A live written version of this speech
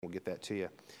We'll get that to you.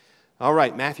 All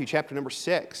right, Matthew chapter number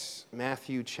 6.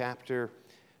 Matthew chapter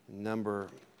number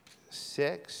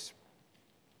 6.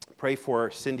 Pray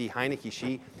for Cindy Heineke.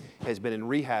 She has been in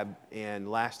rehab, and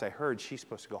last I heard, she's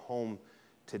supposed to go home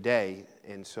today.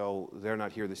 And so they're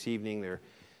not here this evening. They're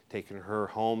taking her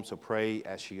home, so pray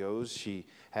as she goes. She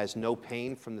has no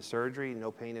pain from the surgery, no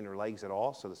pain in her legs at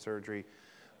all, so the surgery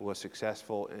was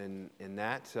successful in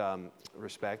that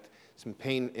respect. Some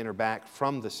pain in her back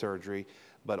from the surgery,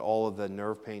 but all of the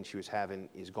nerve pain she was having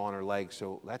is gone in her legs,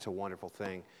 so that's a wonderful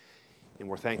thing. And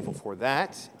we're thankful for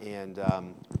that. And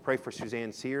pray for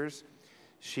Suzanne Sears.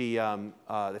 They found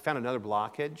another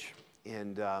blockage,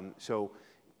 and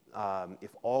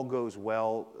if all goes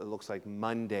well, it looks like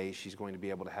Monday she's going to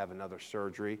be able to have another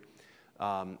surgery.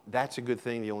 That's a good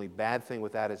thing. The only bad thing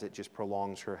with that is it just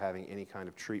prolongs her having any kind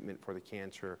of treatment for the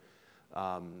cancer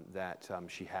that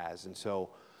she has. And so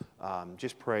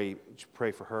just pray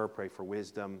for her, pray for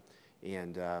wisdom,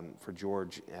 and for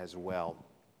George as well.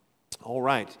 All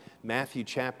right, Matthew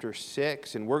chapter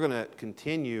 6, and we're going to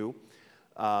continue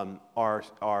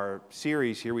our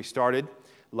series here. We started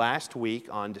last week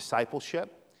on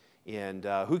discipleship, and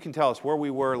who can tell us where we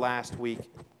were last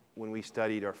week when we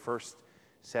studied our first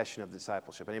session of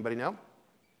discipleship? Anybody know?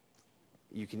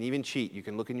 You can even cheat. You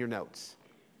can look in your notes.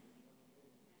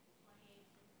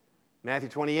 Matthew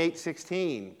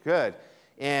 28:16. Good.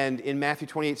 And in Matthew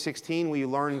 28:16, we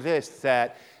learned this,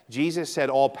 that Jesus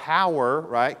said all power,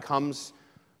 right,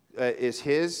 is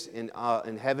his in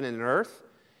heaven and earth.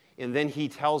 And then he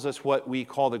tells us what we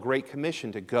call the Great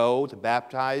Commission, to go, to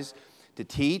baptize, to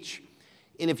teach.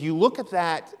 And if you look at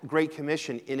that Great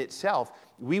Commission in itself,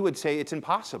 we would say it's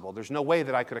impossible. There's no way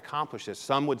that I could accomplish this.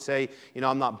 Some would say,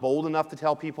 I'm not bold enough to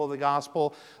tell people the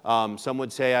gospel. Some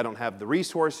would say I don't have the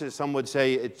resources. Some would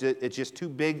say it's just too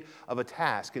big of a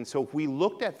task. And so if we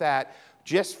looked at that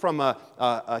just from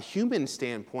a human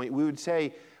standpoint, we would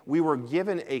say we were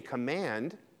given a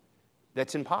command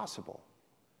that's impossible.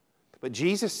 But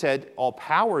Jesus said all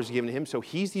power is given to him, so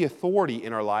he's the authority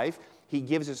in our life. He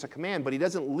gives us a command, but he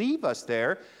doesn't leave us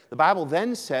there. The Bible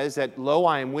then says that, lo,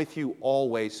 I am with you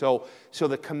always. So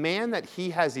the command that he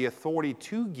has the authority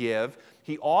to give,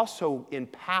 he also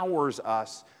empowers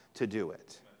us to do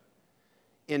it.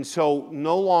 And so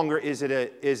no longer is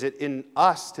it in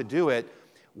us to do it.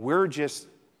 We're just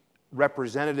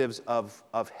representatives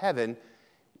of heaven,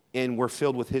 and we're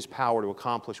filled with his power to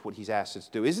accomplish what he's asked us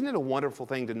to do. Isn't it a wonderful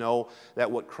thing to know that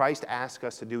what Christ asks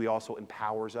us to do, he also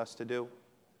empowers us to do?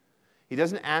 He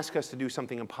doesn't ask us to do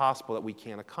something impossible that we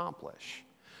can't accomplish.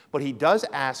 But he does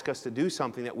ask us to do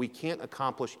something that we can't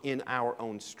accomplish in our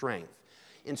own strength.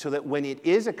 And so that when it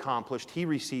is accomplished, he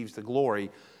receives the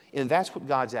glory. And that's what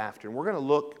God's after. And we're going to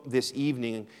look this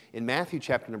evening in Matthew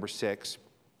chapter number 6.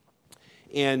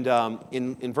 And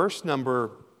in verse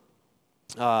number,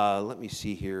 let me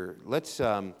see here. Let's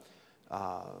look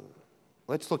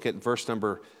at verse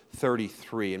number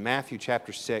 33. In Matthew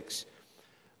chapter 6,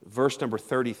 verse number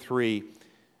 33,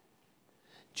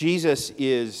 Jesus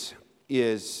is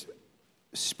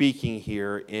speaking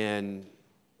here, and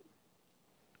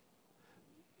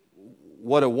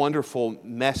what a wonderful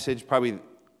message. Probably,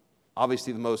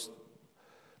 obviously,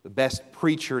 the best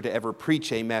preacher to ever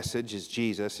preach a message is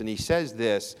Jesus. And he says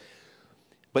this,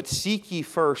 "But seek ye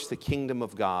first the kingdom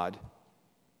of God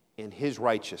and his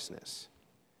righteousness,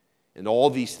 and all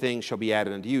these things shall be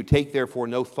added unto you. Take therefore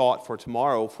no thought for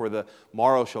tomorrow, for the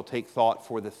morrow shall take thought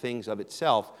for the things of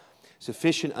itself.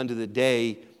 Sufficient unto the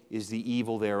day is the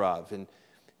evil thereof." And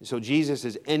so Jesus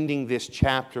is ending this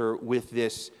chapter with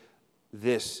this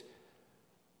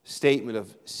statement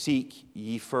of, seek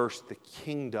ye first the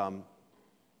kingdom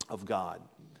of God.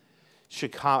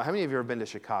 Chicago. How many of you have ever been to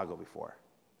Chicago before?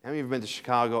 How many of you have been to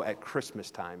Chicago at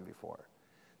Christmas time before?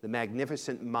 The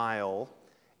Magnificent Mile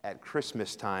at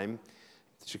Christmas time.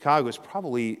 Chicago is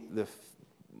probably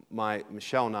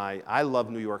Michelle and I love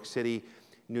New York City.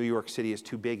 New York City is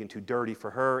too big and too dirty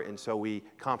for her, and so we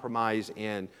compromise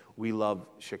and we love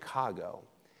Chicago.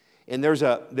 And there's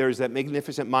that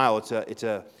Magnificent Mile. It's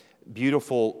a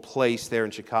beautiful place there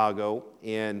in Chicago,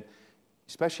 and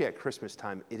especially at Christmas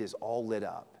time, it is all lit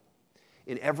up.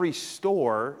 In every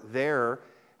store there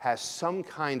has some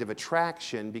kind of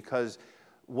attraction, because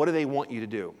what do they want you to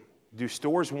do? Do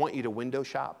stores want you to window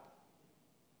shop?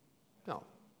 No.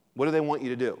 What do they want you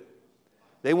to do?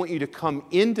 They want you to come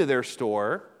into their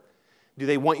store. Do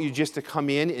they want you just to come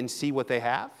in and see what they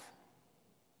have?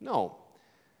 No.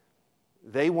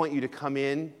 They want you to come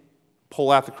in, pull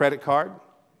out the credit card.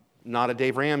 Not a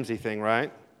Dave Ramsey thing,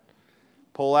 right?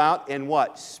 Pull out and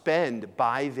what? Spend,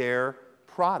 buy their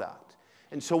product.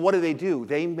 And so what do?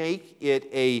 They make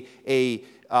it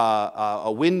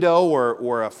a window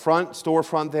or a front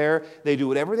storefront there. They do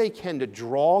whatever they can to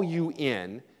draw you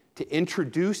in, to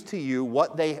introduce to you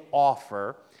what they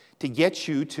offer, to get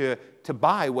you to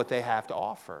buy what they have to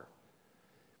offer.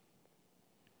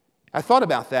 I thought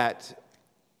about that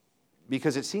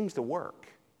because it seems to work,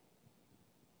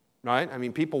 right? I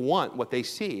mean, people want what they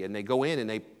see, and they go in and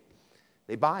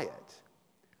they buy it.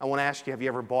 I want to ask you, have you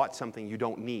ever bought something you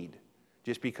don't need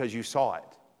just because you saw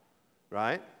it,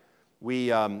 right?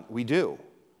 We do.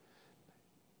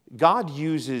 God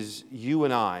uses you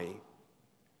and I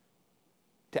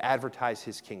to advertise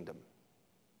His kingdom,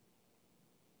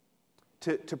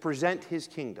 to present His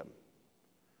kingdom,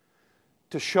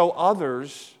 to show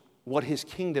others what His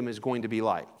kingdom is going to be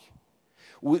like.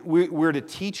 We're to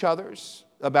teach others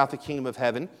about the kingdom of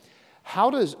heaven. How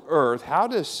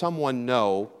does someone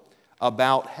know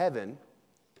about heaven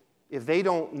if they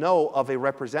don't know of a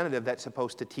representative that's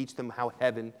supposed to teach them how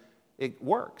heaven it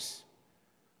works,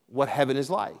 what heaven is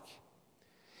like?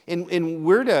 And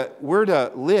we're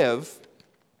to live,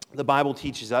 the Bible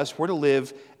teaches us, we're to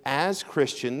live as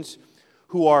Christians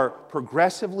who are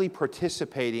progressively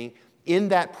participating in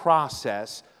that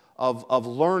process of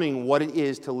learning what it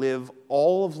is to live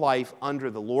all of life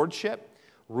under the lordship,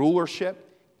 rulership,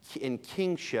 and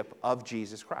kingship of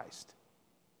Jesus Christ.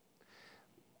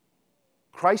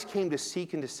 Christ came to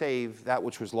seek and to save that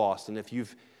which was lost. And if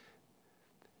you've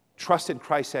trusted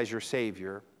Christ as your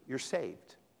Savior, you're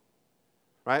saved.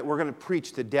 Right? We're going to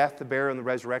preach the death, the burial, and the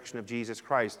resurrection of Jesus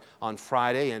Christ on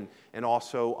Friday and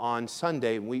also on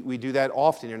Sunday. We do that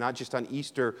often. You're not just on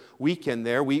Easter weekend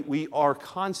there. We are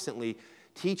constantly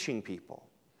teaching people.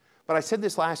 But I said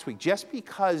this last week, just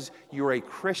because you're a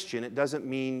Christian, it doesn't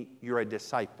mean you're a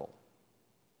disciple.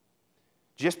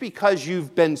 Just because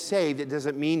you've been saved, it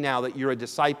doesn't mean now that you're a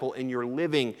disciple and you're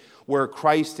living where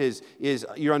Christ is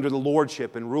you're under the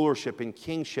lordship and rulership and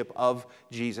kingship of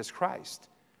Jesus Christ.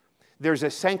 There's a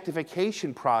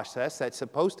sanctification process that's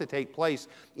supposed to take place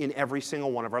in every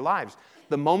single one of our lives.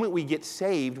 The moment we get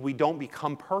saved, we don't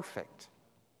become perfect.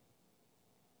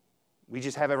 We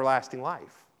just have everlasting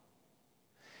life.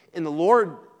 And the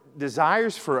Lord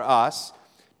desires for us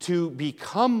to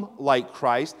become like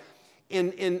Christ.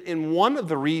 And one of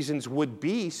the reasons would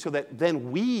be so that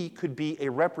then we could be a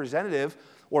representative,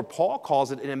 or Paul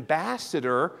calls it an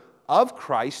ambassador of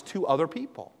Christ to other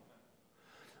people.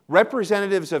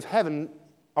 Representatives of heaven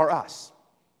are us.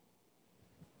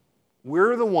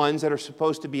 We're the ones that are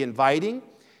supposed to be inviting,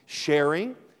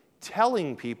 sharing,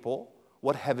 telling people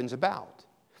what heaven's about.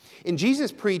 And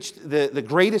Jesus preached the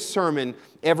greatest sermon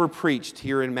ever preached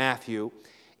here in Matthew.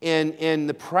 And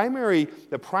the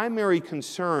primary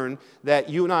concern that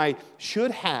you and I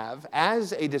should have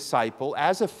as a disciple,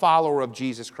 as a follower of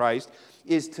Jesus Christ,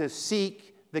 is to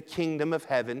seek the kingdom of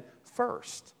heaven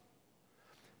first.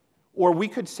 Or we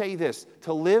could say this,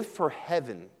 to live for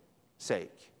heaven's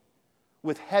sake,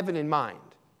 with heaven in mind.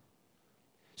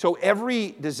 So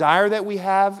every desire that we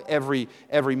have, every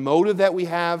motive that we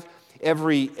have,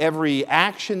 every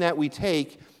action that we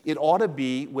take, it ought to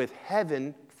be with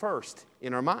heaven first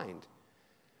in our mind.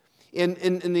 In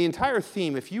the entire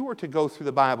theme, if you were to go through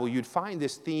the Bible, you'd find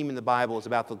this theme in the Bible is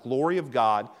about the glory of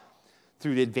God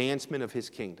through the advancement of His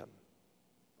kingdom.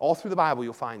 All through the Bible,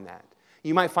 you'll find that.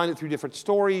 You might find it through different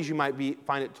stories. You might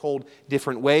find it told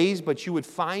different ways, but you would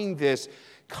find this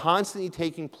constantly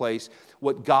taking place.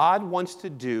 What God wants to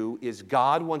do is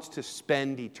God wants to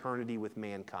spend eternity with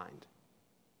mankind.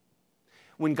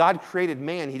 When God created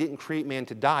man, He didn't create man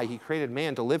to die. He created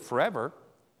man to live forever.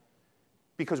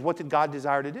 Because what did God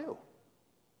desire to do?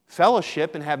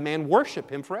 Fellowship and have man worship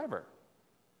Him forever.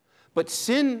 But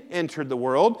sin entered the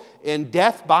world and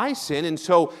death by sin. And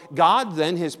so God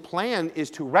then, His plan is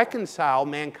to reconcile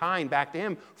mankind back to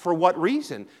Him. For what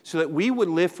reason? So that we would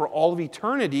live for all of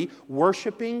eternity,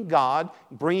 worshiping God,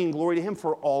 bringing glory to Him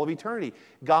for all of eternity.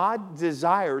 God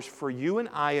desires for you and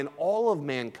I and all of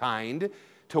mankind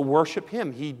to worship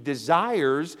Him. He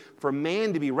desires for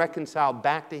man to be reconciled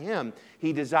back to Him.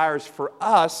 He desires for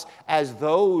us, as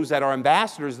those that are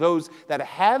ambassadors, those that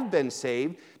have been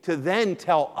saved, to then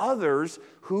tell others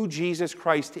who Jesus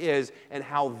Christ is and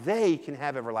how they can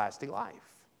have everlasting life.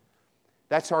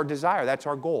 That's our desire. That's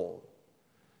our goal,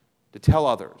 to tell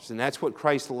others. And that's what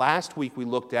Christ last week we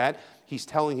looked at. He's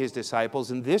telling His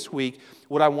disciples. And this week,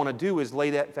 what I want to do is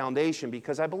lay that foundation,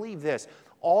 because I believe this.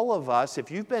 All of us, if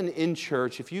you've been in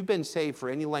church, if you've been saved for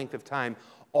any length of time,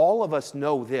 all of us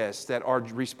know this, that our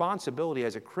responsibility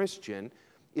as a Christian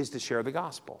is to share the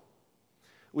gospel.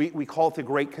 We call it the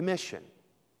Great Commission.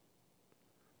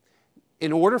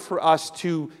 In order for us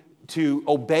to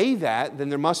obey that, then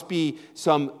there must be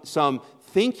some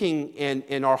thinking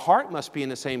and our heart must be in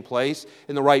the same place,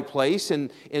 in the right place.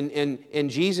 And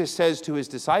Jesus says to his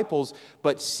disciples,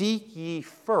 but seek ye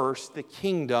first the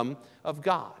kingdom of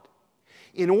God.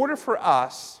 In order for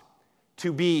us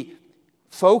to be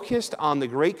focused on the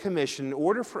Great Commission, in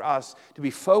order for us to be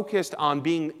focused on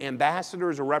being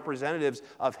ambassadors or representatives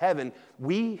of heaven,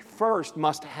 we first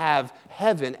must have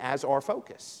heaven as our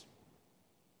focus.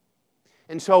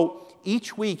 And so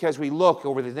each week as we look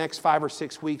over the next 5 or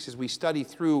 6 weeks as we study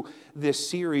through this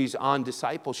series on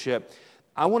discipleship,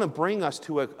 I want to bring us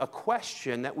to a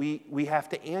question that we have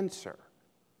to answer.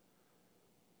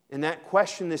 And that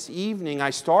question this evening I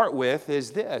start with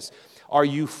is this: are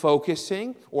you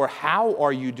focusing, or how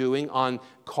are you doing on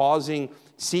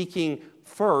seeking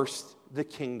first the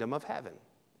kingdom of heaven?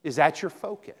 Is that your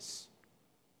focus?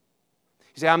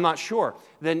 You say, I'm not sure.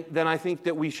 Then I think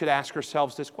that we should ask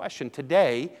ourselves this question.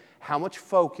 Today, how much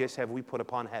focus have we put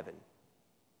upon heaven?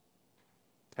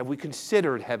 Have we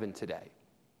considered heaven today?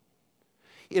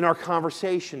 In our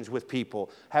conversations with people,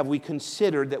 have we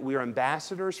considered that we are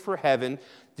ambassadors for heaven?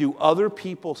 Do other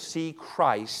people see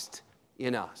Christ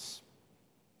in us?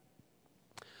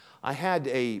 I had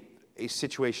a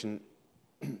situation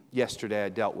yesterday I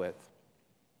dealt with.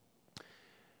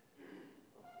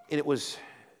 And it was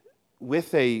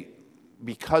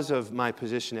because of my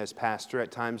position as pastor, at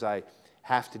times I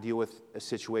have to deal with a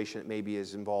situation that maybe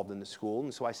is involved in the school.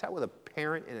 And so I sat with a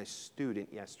parent and a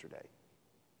student yesterday.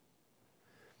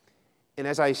 And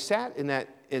as I sat in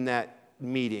that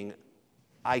meeting,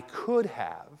 I could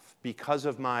have, because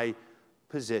of my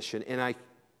position, and I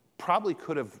probably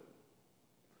could have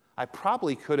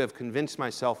convinced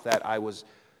myself that I was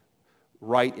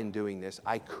right in doing this.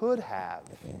 I could have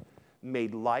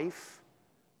made life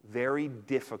very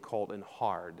difficult and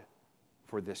hard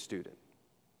for this student.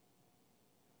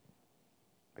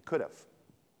 I could have.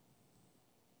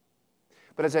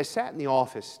 But as I sat in the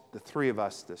office, the three of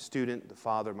us, the student, the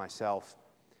father, myself,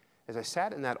 as I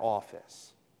sat in that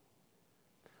office,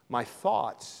 my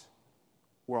thoughts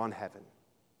were on heaven.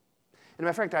 As a matter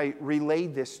of fact, I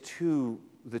relayed this to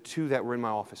the two that were in my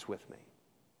office with me.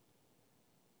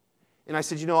 And I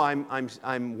said,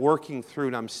 I'm working through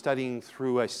and I'm studying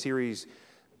through a series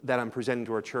that I'm presenting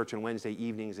to our church on Wednesday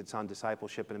evenings. It's on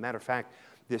discipleship. And as a matter of fact,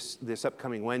 this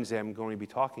upcoming Wednesday, I'm going to be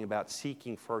talking about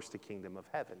seeking first the kingdom of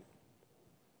heaven.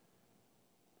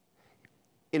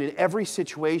 And in every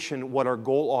situation, what our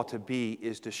goal ought to be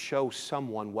is to show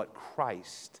someone what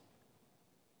Christ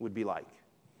would be like.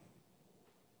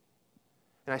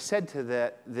 And I said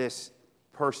to this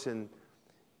person,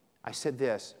 I said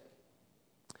this: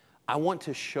 I want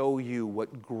to show you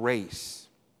what grace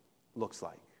looks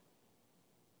like.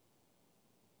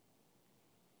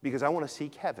 Because I want to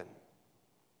seek heaven.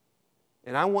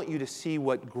 And I want you to see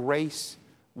what grace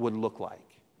would look like.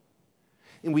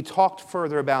 And we talked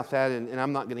further about that, and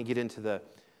I'm not going to get into the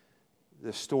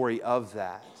story of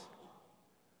that.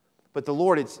 But the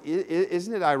Lord,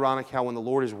 isn't it ironic how when the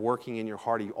Lord is working in your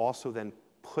heart, He also then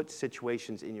puts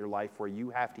situations in your life where you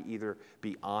have to either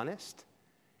be honest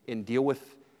and deal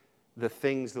with the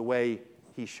things the way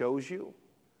He shows you,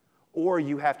 or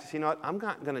you have to say, you know what, I'm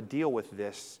not going to deal with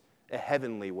this a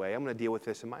heavenly way. I'm going to deal with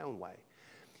this in my own way.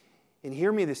 And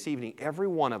hear me this evening, every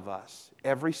one of us,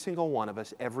 every single one of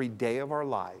us, every day of our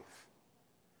life,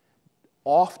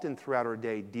 often throughout our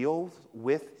day, deals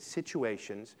with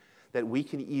situations that we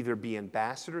can either be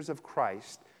ambassadors of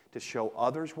Christ to show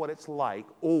others what it's like,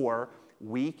 or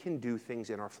we can do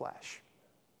things in our flesh.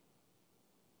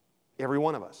 Every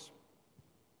one of us.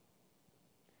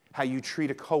 How you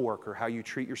treat a coworker, how you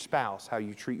treat your spouse, how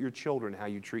you treat your children, how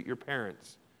you treat your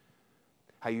parents,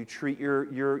 how you treat your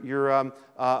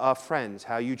friends,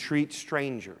 how you treat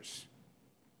strangers.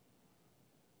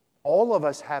 All of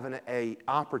us have an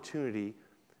opportunity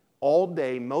all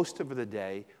day, most of the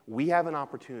day, we have an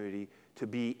opportunity to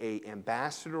be an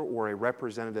ambassador or a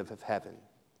representative of heaven.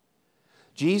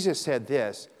 Jesus said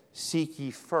this: seek ye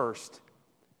first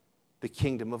the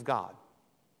kingdom of God.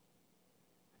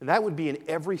 And that would be in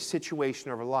every situation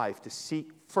of our life, to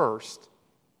seek first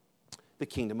the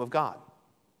kingdom of God.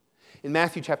 In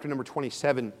Matthew chapter number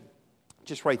 27,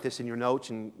 just write this in your notes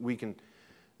and we can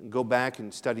go back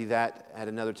and study that at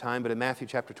another time. But in Matthew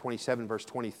chapter 27, verse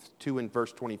 22 and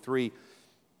verse 23,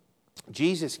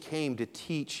 Jesus came to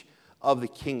teach of the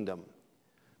kingdom.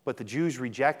 But the Jews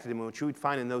rejected him. And what you would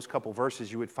find in those couple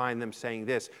verses, you would find them saying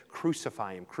this: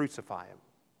 crucify him, crucify him.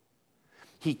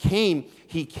 He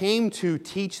came to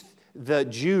teach the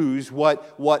Jews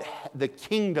what the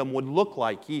kingdom would look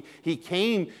like. He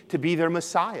came to be their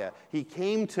Messiah. He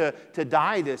came to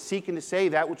die, to seek and to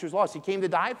save that which was lost. He came to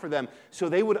die for them so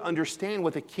they would understand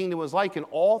what the kingdom was like. And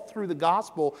all through the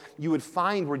gospel, you would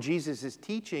find where Jesus is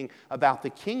teaching about the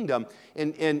kingdom,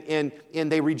 and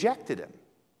they rejected him.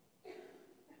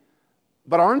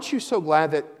 But aren't you so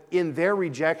glad that in their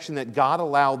rejection that God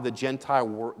allowed the Gentile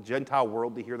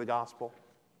world to hear the gospel?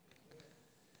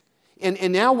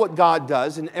 And now what God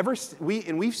does, and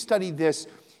we've studied this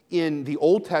in the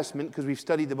Old Testament because we've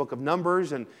studied the book of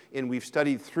Numbers and we've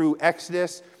studied through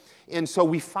Exodus. And so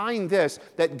we find this,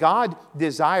 that God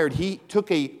desired, he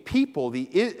took a people,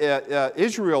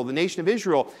 Israel, the nation of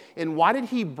Israel, and why did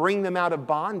he bring them out of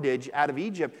bondage, out of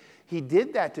Egypt? He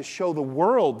did that to show the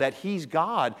world that he's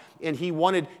God, and he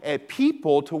wanted a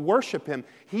people to worship him.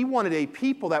 He wanted a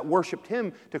people that worshiped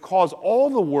him to cause all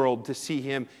the world to see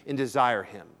him and desire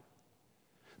him.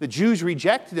 The Jews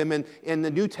rejected him, and the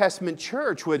New Testament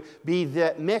church would be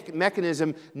the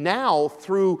mechanism now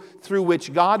through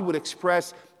which God would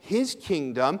express his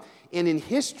kingdom and in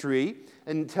history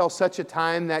until such a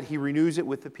time that he renews it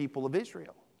with the people of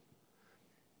Israel.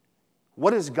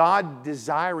 What is God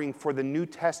desiring for the New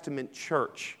Testament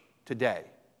church today?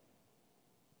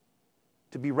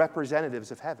 To be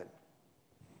representatives of heaven.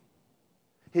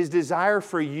 His desire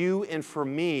for you and for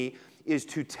me is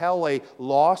to tell a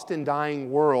lost and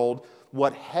dying world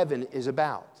what heaven is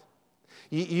about.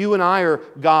 You and I are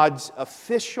God's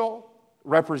official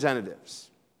representatives.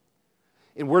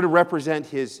 And we're to represent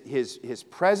his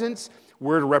presence,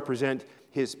 we're to represent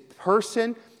his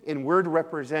person, and we're to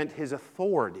represent his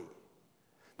authority.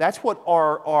 That's what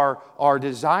our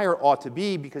desire ought to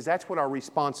be, because that's what our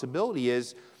responsibility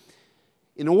is.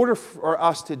 In order for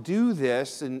us to do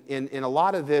this, and a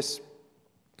lot of this,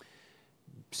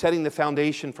 setting the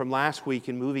foundation from last week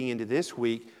and moving into this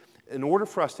week, in order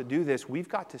for us to do this, we've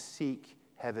got to seek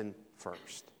heaven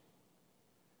first.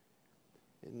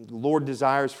 And the Lord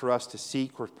desires for us to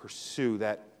seek or pursue.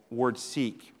 That word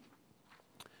seek,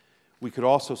 we could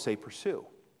also say pursue.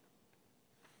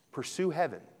 Pursue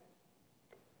heaven.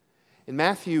 In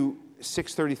Matthew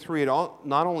 6:33, it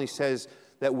not only says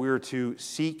that we're to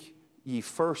seek ye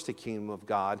first the kingdom of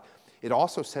God, it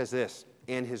also says this,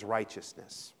 and his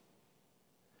righteousness.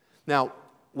 Now,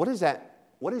 what is that?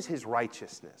 What is his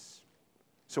righteousness?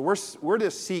 So we're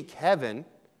to seek heaven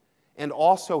and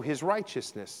also his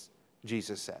righteousness,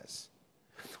 Jesus says.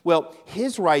 Well,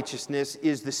 his righteousness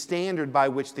is the standard by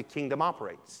which the kingdom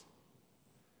operates.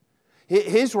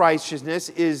 His righteousness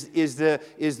is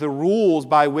the rules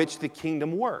by which the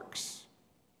kingdom works.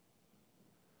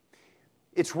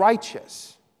 It's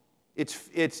righteous.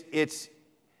 It's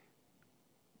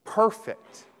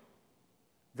perfect.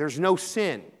 There's no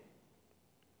sin.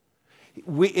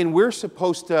 We're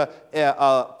supposed to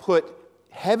put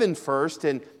heaven first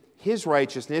and his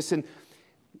righteousness. And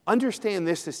understand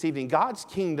this evening. God's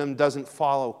kingdom doesn't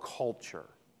follow culture.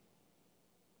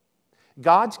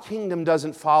 God's kingdom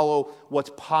doesn't follow what's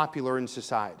popular in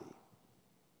society.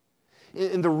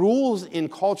 And the rules in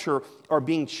culture are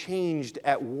being changed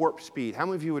at warp speed. How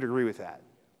many of you would agree with that?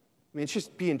 I mean, it's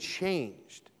just being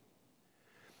changed.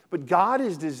 But God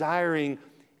is desiring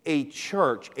a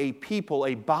church, a people,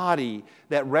 a body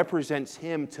that represents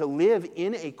him to live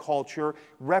in a culture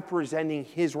representing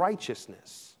his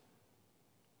righteousness.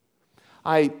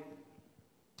 I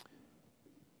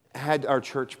had our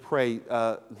church pray.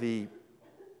 The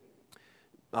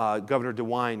Governor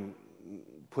DeWine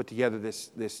put together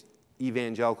this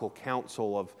evangelical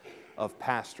council of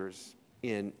pastors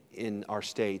in our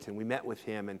state, and we met with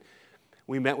him, and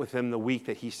we met with him the week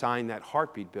that he signed that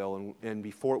heartbeat bill, and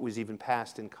before it was even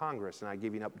passed in Congress, and I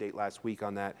gave you an update last week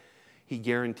on that. He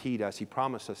guaranteed us, he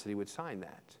promised us that he would sign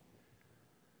that.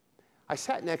 I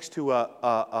sat next to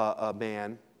a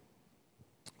man,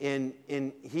 and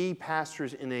he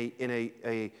pastors in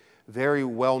a very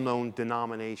well-known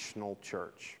denominational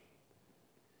church.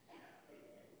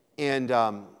 And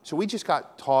so we just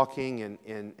got talking,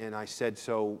 and I said,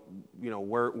 so,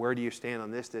 where do you stand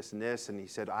on this, and this? And he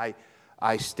said,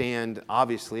 I stand,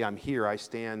 obviously, I'm here, I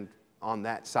stand on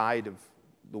that side of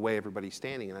the way everybody's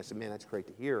standing. And I said, man, that's great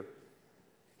to hear.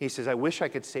 He says, I wish I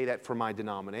could say that for my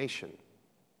denomination.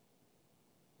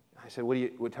 I said,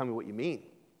 tell me what you mean.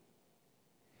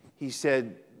 He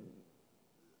said,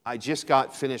 I just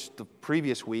got finished the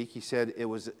previous week. He said it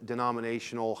was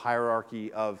denominational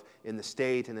hierarchy in the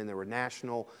state, and then there were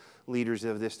national leaders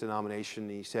of this denomination.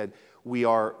 And he said, we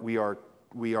are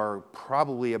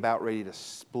probably about ready to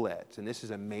split. And this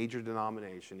is a major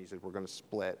denomination. He said, we're going to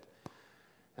split.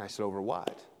 And I said, over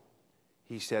what?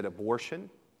 He said, abortion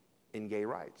and gay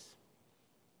rights.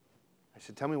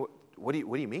 said, tell me, what do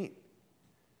you mean?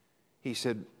 He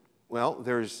said, well,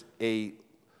 there's a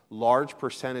large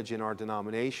percentage in our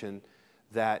denomination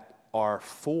that are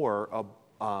for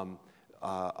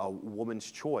a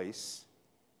woman's choice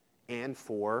and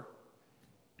for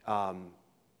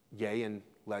gay and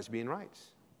lesbian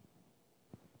rights.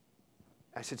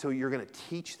 I said, so you're going to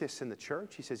teach this in the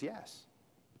church? He says, yes.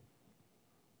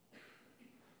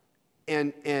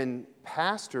 And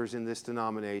pastors in this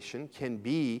denomination can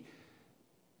be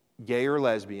gay or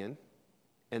lesbian,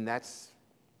 and there's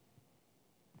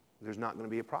not going to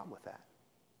be a problem with that.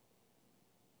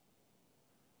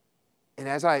 And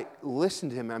as I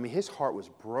listened to him, I mean, his heart was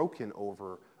broken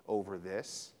over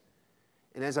this.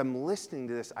 And as I'm listening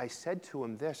to this, I said to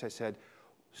him this, I said,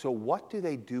 so what do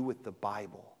they do with the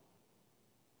Bible?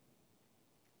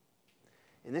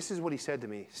 And this is what he said to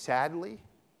me. Sadly,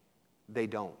 they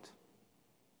don't.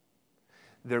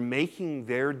 They're making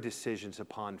their decisions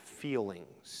upon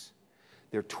feelings.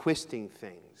 They're twisting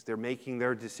things. They're making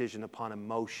their decision upon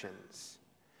emotions.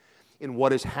 And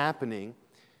what is happening,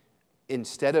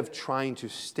 instead of trying to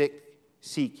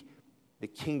seek the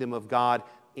kingdom of God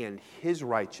and His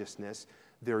righteousness,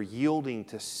 they're yielding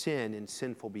to sin and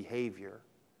sinful behavior.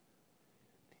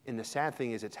 And the sad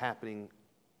thing is it's happening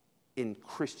in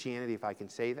Christianity, if I can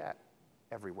say that,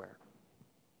 everywhere.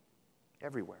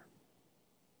 Everywhere.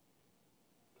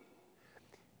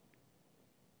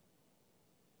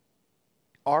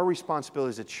 Our responsibility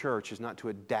as a church is not to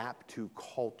adapt to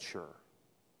culture.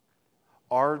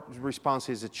 Our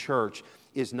responsibility as a church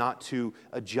is not to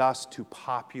adjust to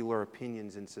popular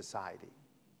opinions in society.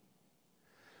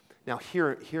 Now,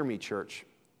 hear me, church.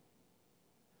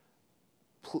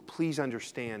 Please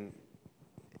understand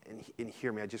and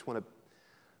hear me. I just want to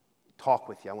talk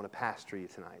with you. I want to pastor you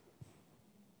tonight.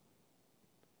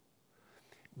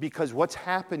 Because what's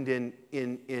happened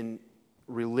in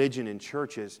religion and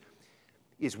churches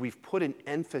is we've put an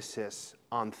emphasis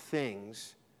on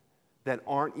things that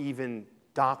aren't even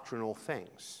doctrinal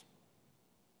things.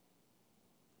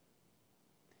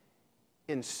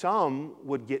 And some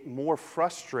would get more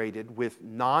frustrated with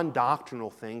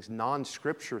non-doctrinal things,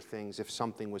 non-scripture things, if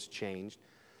something was changed,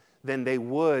 than they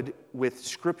would with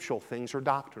scriptural things or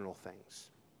doctrinal things.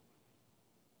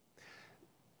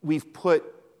 We've put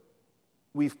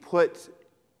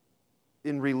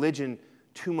in religion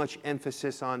too much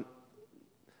emphasis on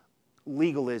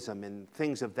legalism and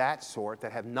things of that sort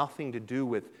that have nothing to do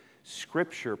with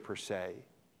Scripture per se.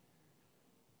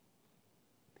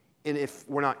 And if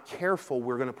we're not careful,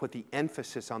 we're going to put the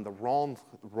emphasis on the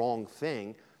wrong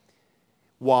thing,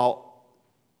 while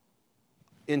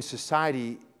in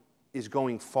society is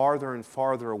going farther and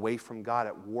farther away from God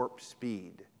at warp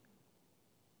speed.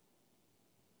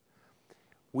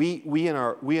 We in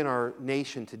our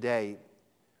nation today,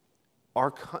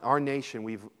 our nation,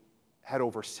 we've had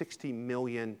over 60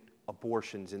 million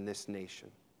abortions in this nation.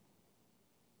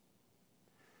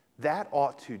 That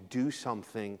ought to do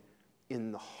something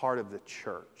in the heart of the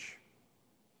church.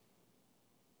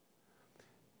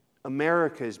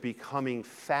 America is becoming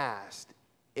fast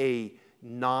a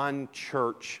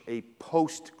non-church, a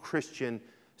post-Christian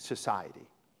society.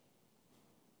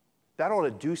 That ought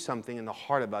to do something in the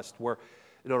heart of us where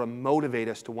it ought to motivate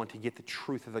us to want to get the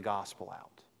truth of the gospel out.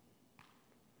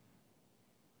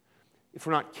 If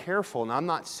we're not careful,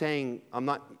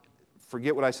 and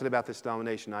forget what I said about this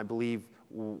denomination. I believe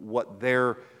what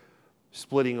they're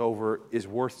splitting over is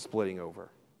worth splitting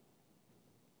over.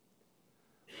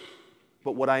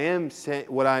 But what I'm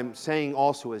saying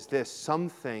also is this: some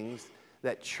things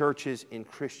that churches and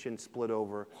Christians split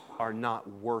over are not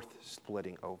worth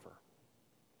splitting over.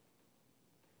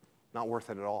 Not worth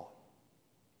it at all.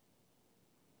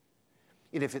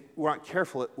 And if we're not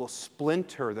careful, it will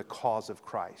splinter the cause of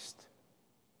Christ.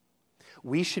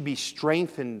 We should be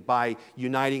strengthened by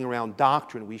uniting around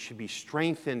doctrine. We should be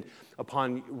strengthened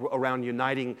around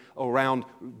uniting around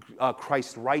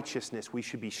Christ's righteousness. We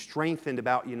should be strengthened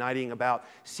about uniting about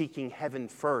seeking heaven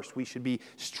first. We should be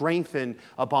strengthened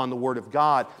upon the Word of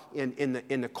God in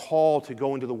the call to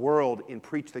go into the world and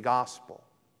preach the gospel.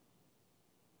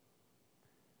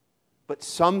 But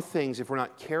some things, if we're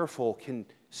not careful, can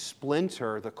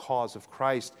splinter the cause of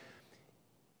Christ,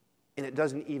 and it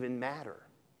doesn't even matter,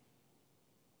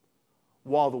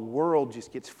 while the world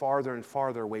just gets farther and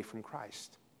farther away from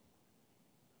Christ.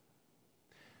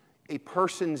 A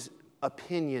person's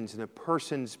opinions and a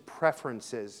person's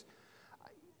preferences,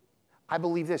 I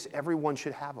believe this: everyone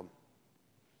should have them.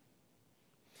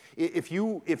 If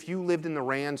you lived in the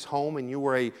Rand's home and you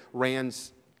were a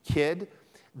Rand's kid,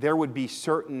 there would be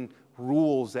certain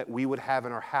rules that we would have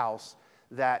in our house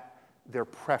that they're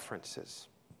preferences.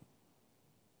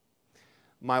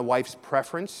 My wife's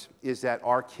preference is that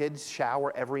our kids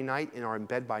shower every night and are in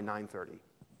bed by 9:30.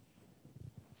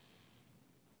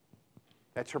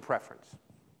 That's her preference.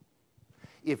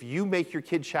 If you make your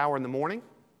kids shower in the morning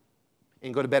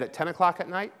and go to bed at 10 o'clock at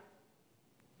night,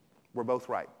 we're both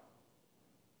right.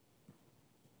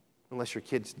 Unless your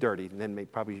kid's dirty, and then they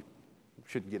probably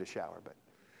shouldn't get a shower. But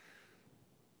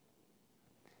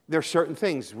there are certain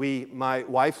things. My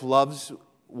wife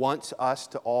wants us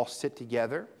to all sit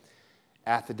together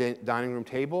at the dining room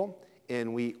table,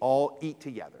 and we all eat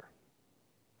together.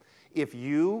 If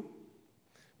you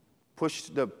push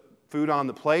the food on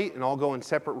the plate and all go in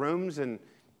separate rooms and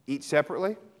eat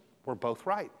separately, we're both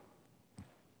right.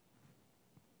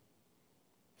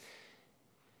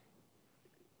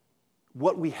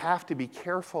 What we have to be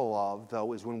careful of,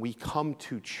 though, is when we come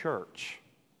to church,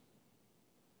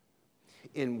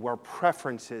 in our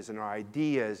preferences and our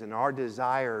ideas and our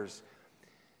desires,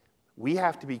 we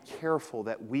have to be careful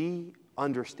that we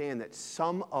understand that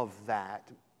some of that,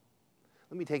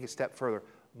 let me take a step further,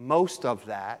 most of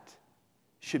that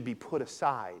should be put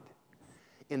aside.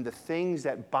 In the things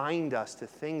that bind us, the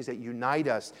things that unite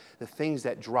us, the things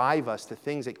that drive us, the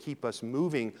things that keep us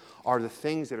moving are the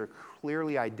things that are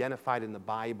clearly identified in the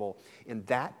Bible, and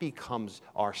that becomes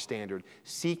our standard.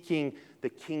 Seeking the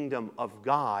kingdom of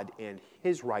God and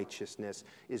His righteousness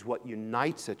is what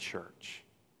unites a church.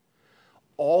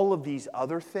 All of these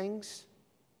other things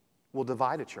will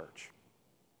divide a church.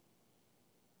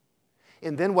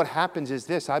 And then what happens is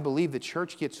this: I believe the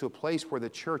church gets to a place where the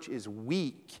church is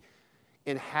weak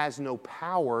and has no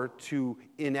power to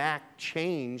enact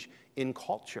change in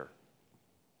culture.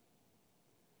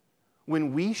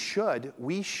 When we should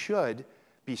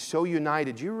be so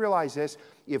united. Do you realize this?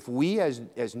 If we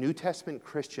as New Testament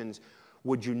Christians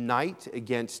would unite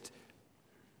against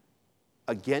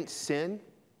sin,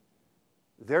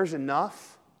 there's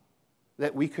enough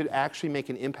that we could actually make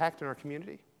an impact in our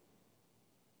community.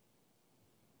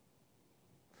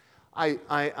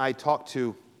 I talked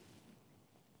to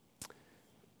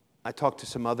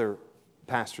some other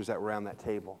pastors that were around that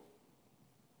table.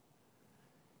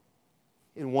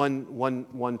 And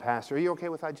one pastor, are you okay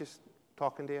with I just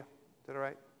talking to you? Is that all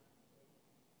right?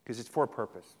 Because it's for a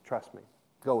purpose. Trust me.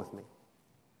 Go with me.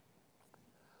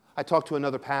 I talked to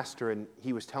another pastor, and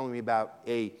he was telling me about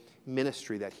a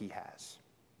ministry that he has.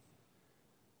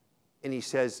 And he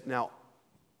says, now,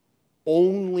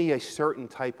 only a certain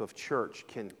type of church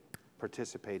can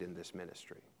participate in this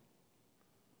ministry.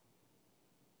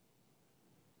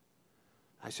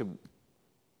 I said,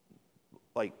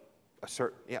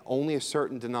 only a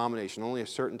certain denomination, only a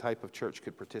certain type of church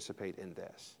could participate in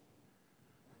this.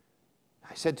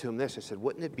 I said to him this, I said,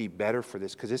 wouldn't it be better for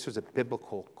this, because this was a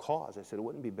biblical cause. I said, it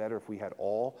wouldn't be better if we had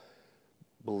all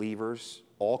believers,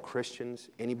 all Christians,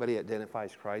 anybody that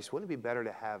identifies Christ, wouldn't it be better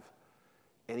to have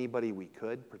anybody we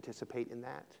could participate in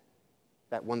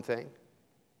that one thing?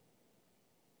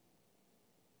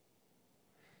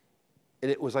 And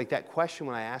it was like that question,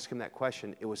 when I asked him that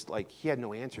question, it was like he had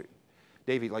no answer.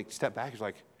 Davey, stepped back. He's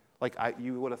like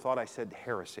you would have thought I said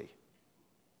heresy.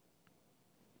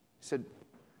 He said,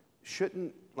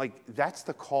 that's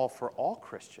the call for all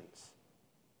Christians.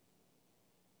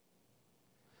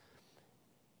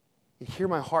 You hear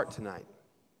my heart tonight.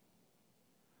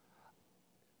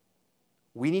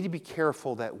 We need to be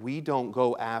careful that we don't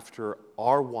go after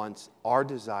our wants, our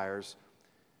desires,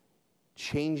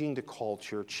 changing the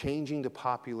culture, changing the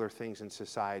popular things in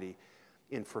society,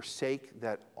 and forsake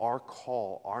that our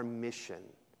call, our mission,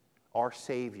 our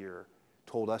Savior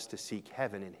told us to seek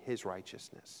heaven in His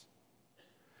righteousness.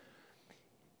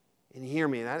 And hear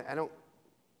me, and I don't,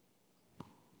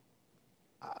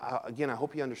 again, I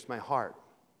hope you understand my heart.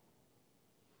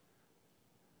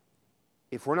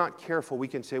 If we're not careful, we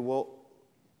can say, well,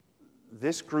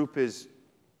 this group is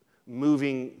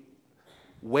moving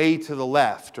way to the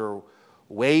left or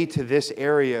way to this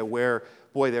area where,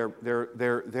 boy,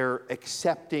 they're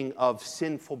accepting of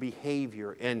sinful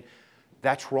behavior, and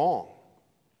that's wrong.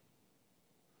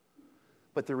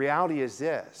 But the reality is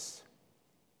this: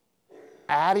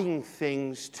 adding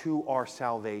things to our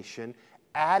salvation,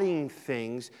 adding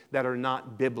things that are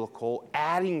not biblical,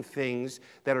 adding things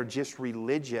that are just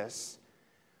religious,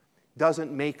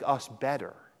 doesn't make us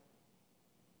better.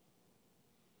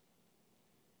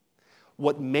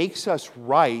 What makes us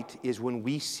right is when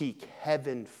we seek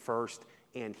heaven first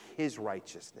and His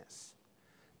righteousness.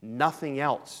 Nothing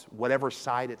else, whatever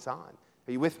side it's on.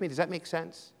 Are you with me? Does that make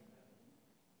sense?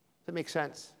 Does that make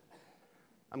sense?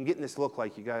 I'm getting this look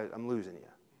like you guys, I'm losing you.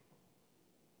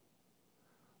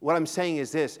 What I'm saying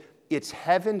is this: it's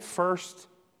heaven first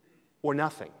or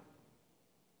nothing.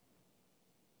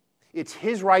 It's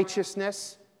his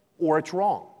righteousness or it's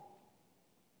wrong.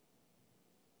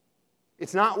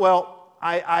 It's not, well,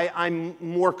 I'm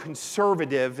more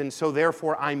conservative and so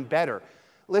therefore I'm better.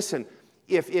 Listen,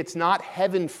 if it's not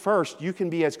heaven first, you can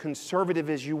be as conservative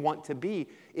as you want to be.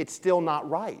 It's still not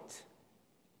right.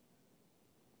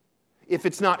 If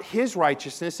it's not his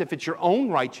righteousness, if it's your own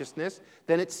righteousness,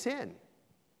 then it's sin.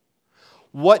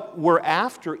 What we're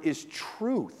after is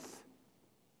truth.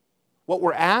 What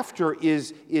we're after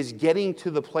is getting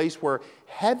to the place where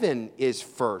heaven is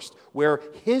first, where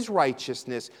his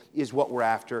righteousness is what we're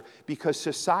after, because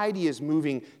society is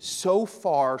moving so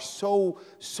far,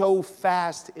 so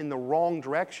fast in the wrong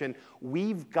direction.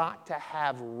 We've got to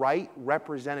have right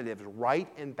representatives, right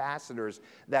ambassadors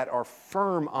that are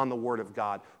firm on the Word of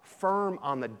God, firm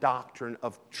on the doctrine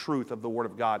of truth of the Word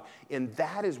of God. And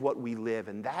that is what we live,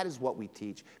 and that is what we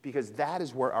teach, because that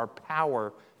is where our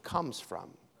power comes from.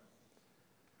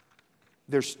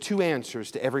 There's two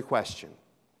answers to every question.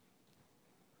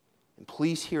 And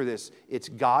please hear this. It's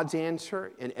God's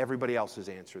answer and everybody else's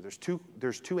answer.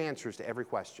 There's two answers to every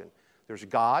question. There's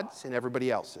God's and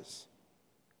everybody else's.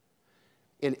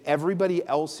 And everybody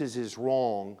else's is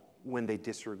wrong when they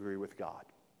disagree with God.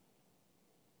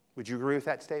 Would you agree with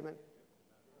that statement?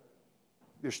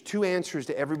 There's two answers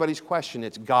to everybody's question.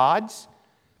 It's God's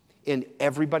and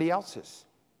everybody else's.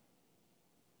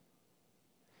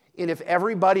 And if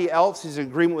everybody else is in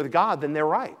agreement with God, then they're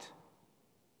right.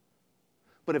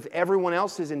 But if everyone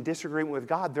else is in disagreement with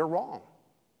God, they're wrong.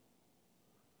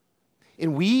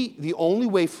 And the only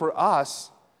way for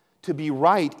us to be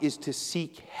right is to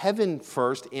seek heaven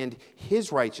first and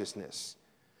his righteousness.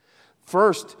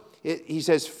 First, he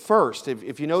says first.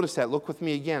 If you notice that, look with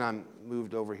me again. I'm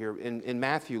moved over here. In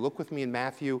Matthew, look with me in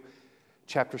Matthew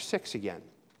chapter 6 again.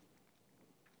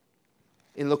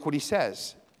 And look what he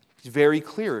says. It's very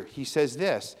clear. He says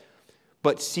this,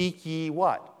 but seek ye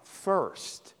what?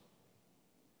 First.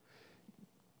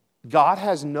 God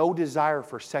has no desire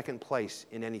for second place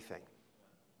in anything.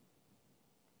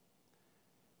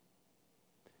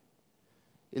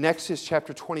 In Exodus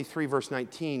chapter 23, verse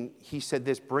 19, he said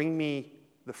this, bring me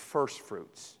the first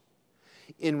fruits.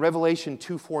 In Revelation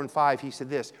 2, 4, and 5, he said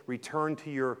this, return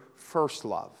to your first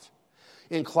love.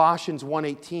 In Colossians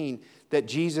 1:18, that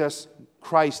Jesus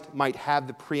Christ might have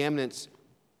the preeminence.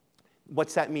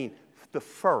 What's that mean? The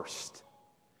first.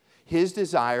 His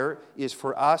desire is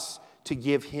for us to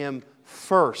give him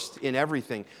first in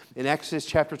everything. In Exodus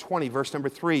chapter 20, verse number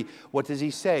 3, what does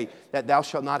he say? That thou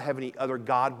shalt not have any other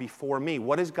God before me.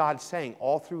 What is God saying?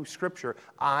 All through Scripture,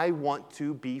 I want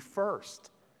to be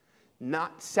first,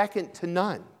 not second to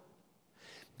none.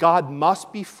 God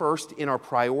must be first in our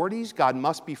priorities. God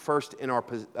must be first in our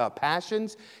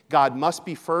passions. God must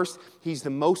be first. He's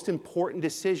the most important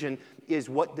decision is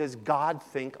what does God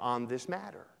think on this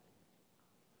matter?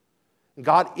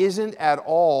 God isn't at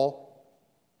all,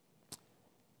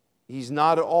 he's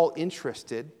not at all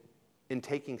interested in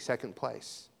taking second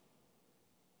place.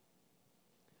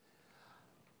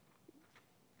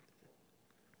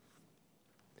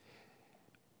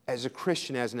 As a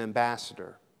Christian, as an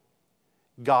ambassador,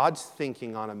 God's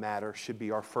thinking on a matter should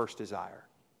be our first desire.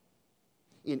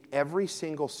 In every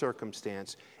single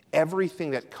circumstance, everything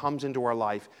that comes into our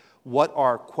life, what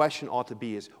our question ought to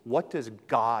be is, what does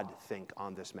God think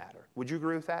on this matter? Would you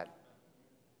agree with that?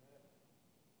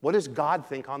 What does God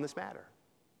think on this matter?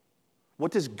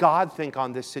 What does God think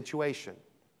on this situation?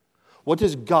 What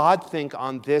does God think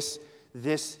on this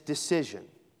decision?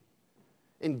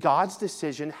 And God's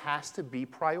decision has to be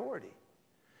priority.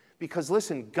 Because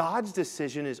listen, God's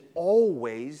decision is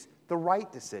always the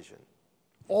right decision.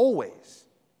 Always.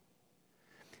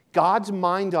 God's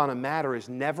mind on a matter is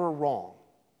never wrong.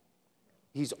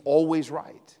 He's always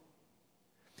right.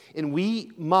 And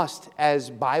we must, as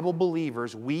Bible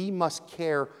believers, we must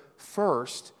care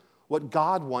first what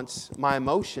God wants, my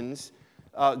emotions.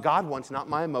 God wants not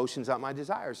my emotions, not my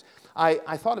desires.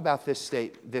 I thought about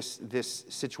this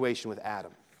situation with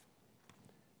Adam.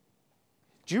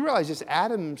 Do you realize this?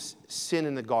 Adam's sin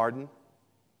in the garden?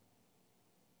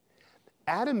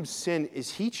 Adam's sin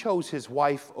is he chose his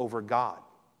wife over God.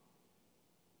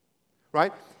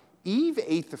 Right? Eve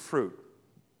ate the fruit.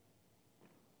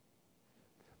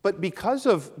 But because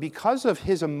of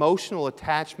his emotional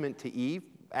attachment to Eve,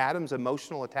 Adam's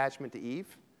emotional attachment to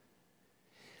Eve,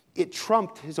 it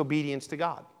trumped his obedience to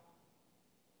God.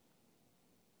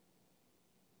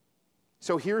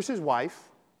 So here's his wife.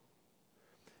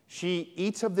 She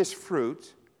eats of this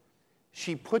fruit.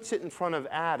 She puts it in front of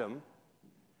Adam.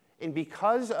 And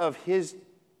because of his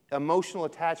emotional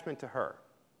attachment to her,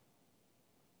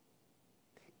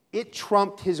 it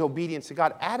trumped his obedience to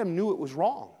God. Adam knew it was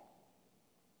wrong.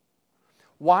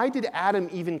 Why did Adam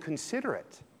even consider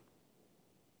it?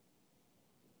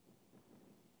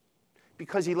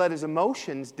 Because he let his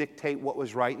emotions dictate what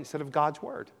was right instead of God's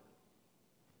word.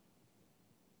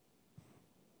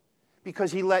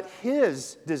 Because he let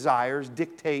his desires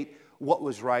dictate what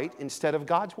was right instead of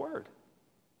God's word.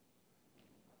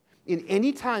 In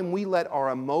any time we let our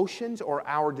emotions or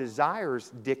our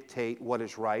desires dictate what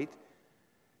is right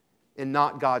and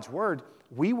not God's word,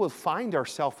 we will find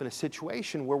ourselves in a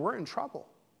situation where we're in trouble.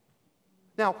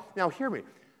 Now hear me.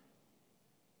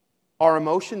 Our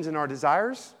emotions and our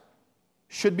desires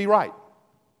should be right.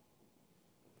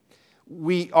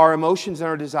 Our emotions and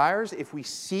our desires, if we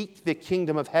seek the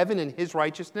kingdom of heaven and His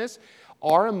righteousness,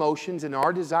 our emotions and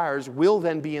our desires will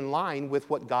then be in line with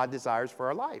what God desires for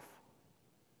our life.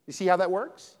 You see how that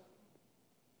works?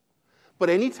 But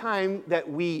anytime that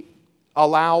we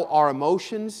allow our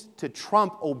emotions to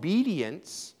trump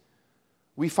obedience,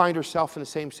 we find ourselves in the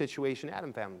same situation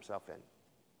Adam found himself in.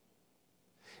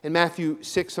 In Matthew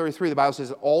 6:33, the Bible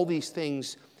says, all these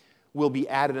things will be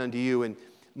added unto you. And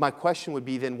my question would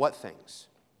be then, what things?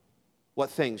 What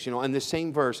things? You know, in the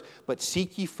same verse, but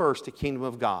seek ye first the kingdom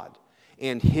of God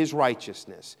and His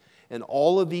righteousness, and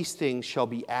all of these things shall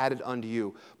be added unto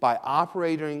you. By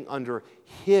operating under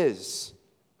His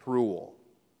rule,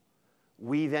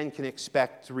 we then can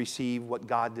expect to receive what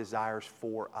God desires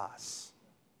for us.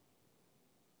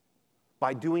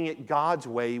 By doing it God's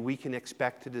way, we can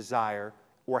expect to desire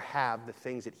or have the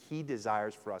things that He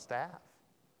desires for us to have.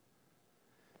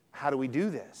 How do we do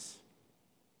this?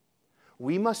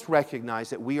 We must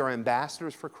recognize that we are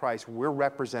ambassadors for Christ. We're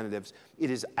representatives. It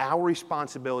is our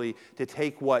responsibility to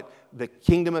take what the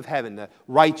kingdom of heaven, the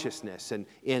righteousness, and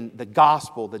in the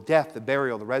gospel, the death, the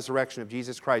burial, the resurrection of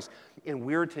Jesus Christ, and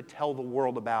we're to tell the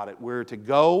world about it. We're to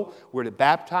go, we're to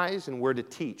baptize, and we're to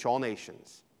teach all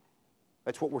nations.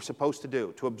 That's what we're supposed to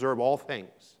do, to observe all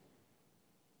things.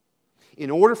 In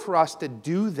order for us to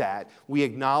do that, we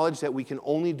acknowledge that we can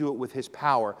only do it with His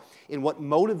power. And what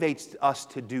motivates us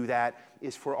to do that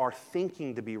is for our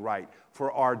thinking to be right,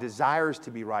 for our desires to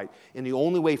be right. And the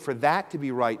only way for that to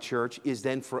be right, church, is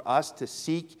then for us to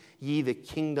seek ye the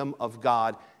kingdom of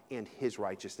God and His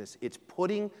righteousness. It's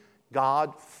putting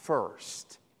God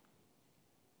first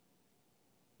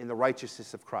in the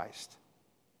righteousness of Christ.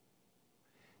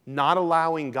 Not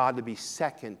allowing God to be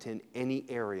second in any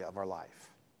area of our life.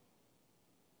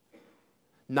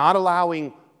 Not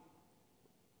allowing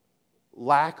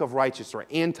lack of righteousness or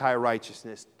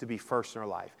anti-righteousness to be first in our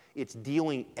life. It's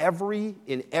dealing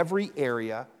in every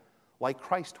area like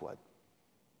Christ would. Do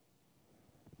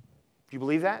you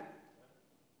believe that?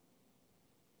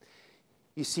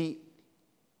 You see,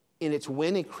 and it's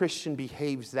when a Christian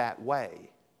behaves that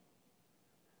way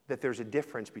that there's a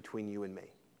difference between you and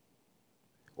me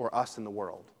or us and the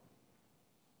world.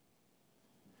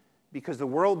 Because the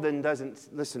world then doesn't,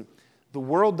 listen, the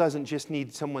world doesn't just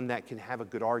need someone that can have a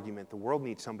good argument. The world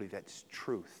needs somebody that's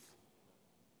truth.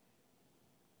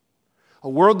 A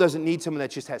world doesn't need someone that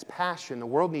just has passion. The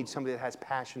world needs somebody that has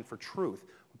passion for truth,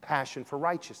 passion for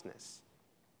righteousness.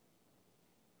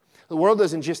 The world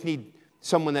doesn't just need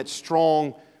someone that's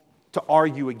strong to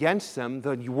argue against them.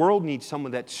 The world needs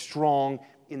someone that's strong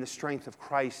in the strength of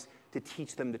Christ to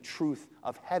teach them the truth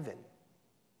of heaven.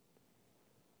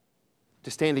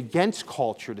 To stand against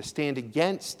culture, to stand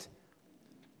against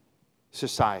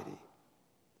society.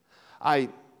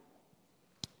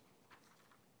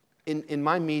 In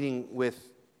my meeting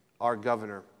with our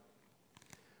governor,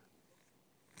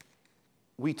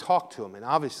 we talked to him, and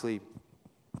obviously,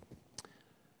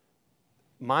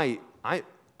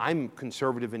 I'm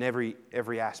conservative in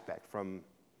every aspect, from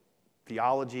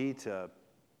theology to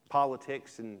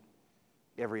politics and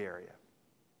every area.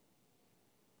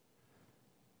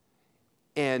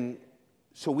 And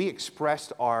so we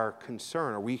expressed our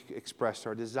concern, or we expressed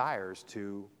our desires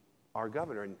to our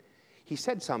governor. And he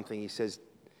said something. He says,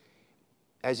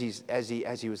 as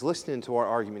he was listening to our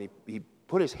argument, he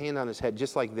put his hand on his head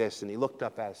just like this, and he looked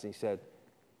up at us and he said,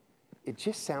 "It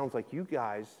just sounds like you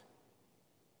guys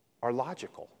are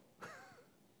logical."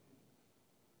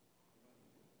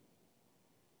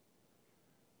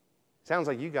 Sounds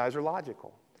like you guys are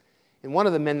logical. And one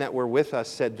of the men that were with us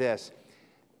said this,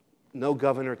 "No,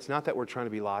 Governor, it's not that we're trying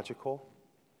to be logical.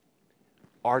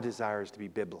 Our desire is to be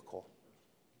biblical.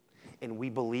 And we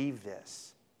believe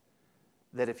this,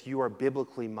 that if you are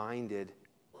biblically minded,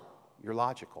 you're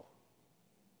logical.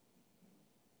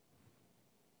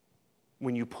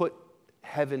 When you put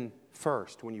heaven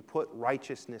first, when you put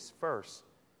righteousness first,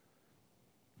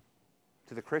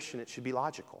 to the Christian, it should be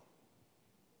logical.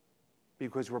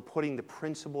 Because we're putting the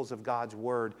principles of God's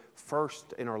word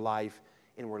first in our life,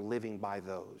 and we're living by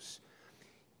those."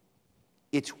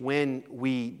 It's when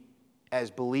we,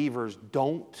 as believers,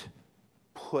 don't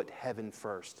put heaven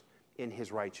first in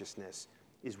his righteousness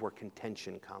is where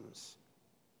contention comes.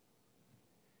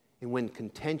 And when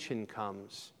contention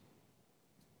comes,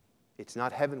 it's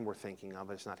not heaven we're thinking of,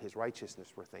 it's not his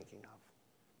righteousness we're thinking of.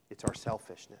 It's our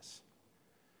selfishness.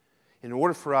 In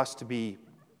order for us to be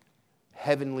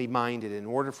heavenly minded, in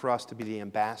order for us to be the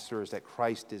ambassadors that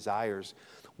Christ desires,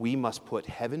 we must put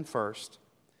heaven first,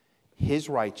 his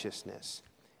righteousness,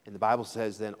 and the Bible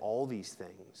says then all these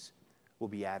things will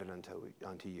be added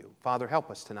unto you. Father, help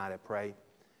us tonight, I pray.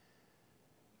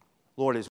 Lord, as